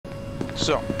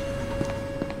So,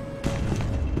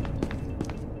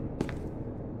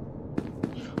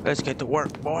 let's get to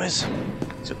work, boys.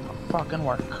 Let's get to fucking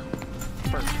work.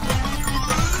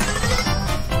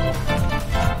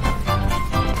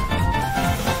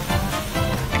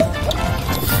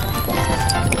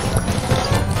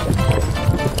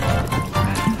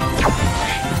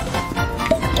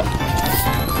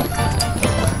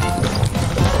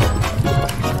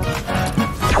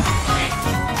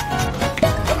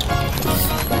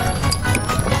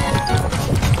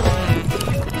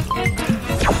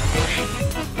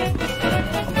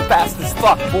 Fast as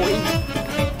fuck, boy.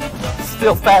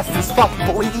 Still fast as fuck,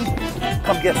 boy.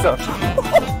 Come get some.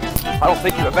 I don't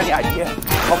think you have any idea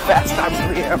how fast I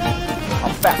really am.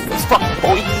 I'm fast as fuck,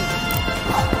 boy.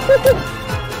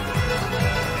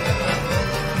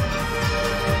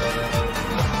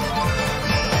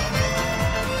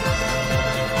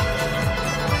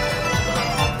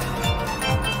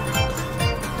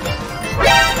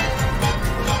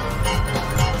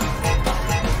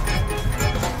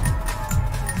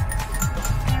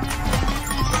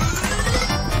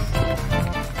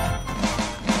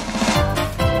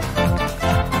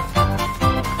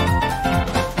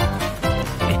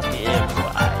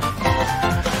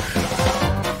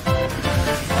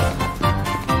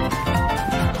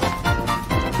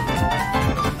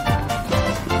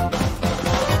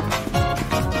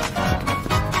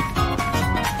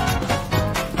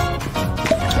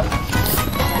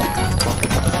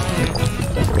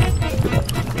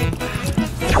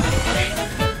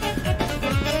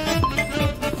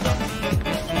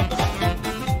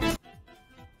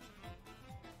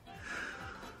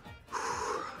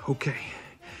 Okay,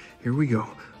 here we go.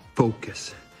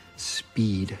 Focus.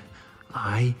 Speed.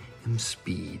 I am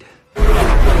speed.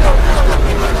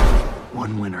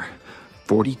 1 winner.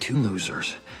 42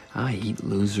 losers. I eat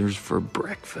losers for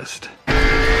breakfast.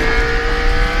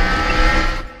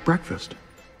 Breakfast?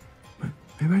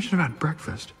 Maybe I should have had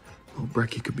breakfast. Little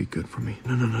brekkie could be good for me.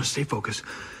 No, stay focused.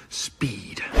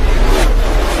 Speed.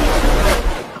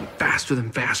 I'm faster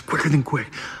than fast, quicker than quick.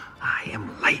 I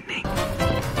am lightning.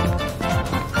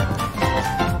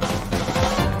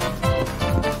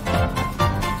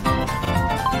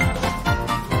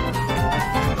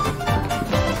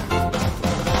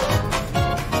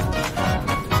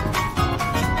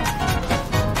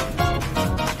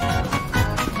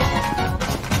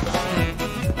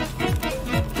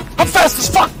 I'm fast as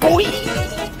fuck, boy!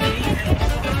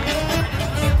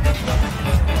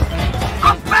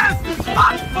 I'm fast as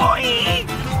fuck, boy!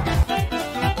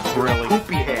 really,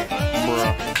 Poopy head.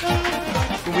 bruh.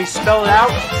 When we spell it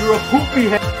out, you're a poopy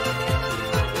head.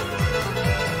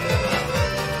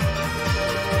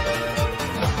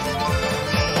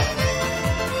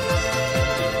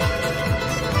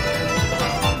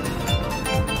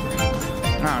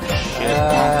 Oh shit.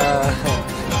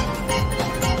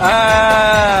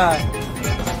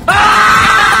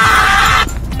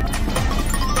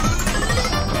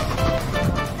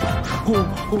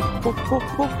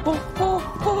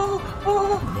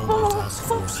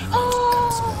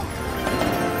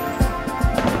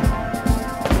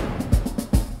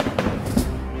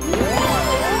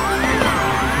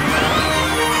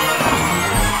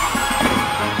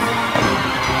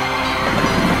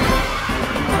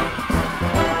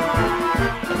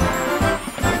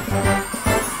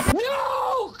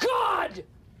 No, God!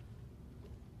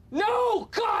 No,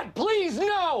 God, please,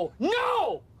 no!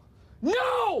 No!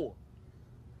 No!